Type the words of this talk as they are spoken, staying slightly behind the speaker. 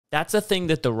That's a thing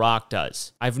that The Rock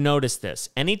does. I've noticed this.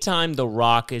 Anytime The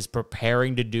Rock is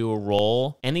preparing to do a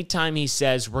role, anytime he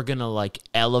says we're going to like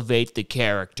elevate the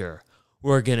character,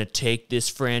 we're going to take this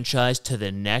franchise to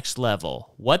the next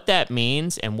level. What that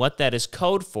means and what that is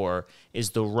code for is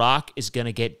The Rock is going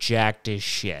to get jacked as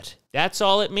shit. That's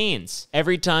all it means.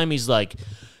 Every time he's like,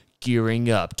 gearing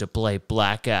up to play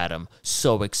Black Adam,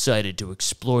 so excited to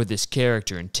explore this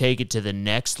character and take it to the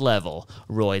next level.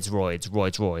 Roids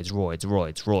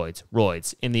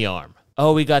in the arm.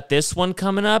 Oh, we got this one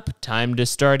coming up. Time to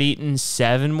start eating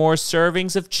 7 more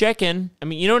servings of chicken. I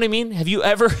mean, you know what I mean? Have you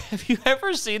ever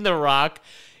seen The Rock?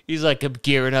 He's like, I'm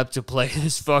gearing up to play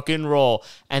this fucking role.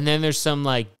 And then there's some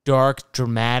like dark,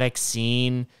 dramatic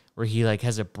scene where he like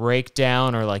has a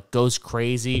breakdown or like goes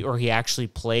crazy, or he actually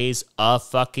plays a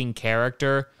fucking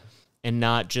character and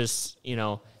not just, you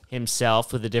know,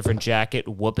 himself with a different jacket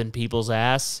whooping people's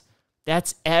ass.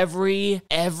 That's every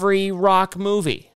Rock movie.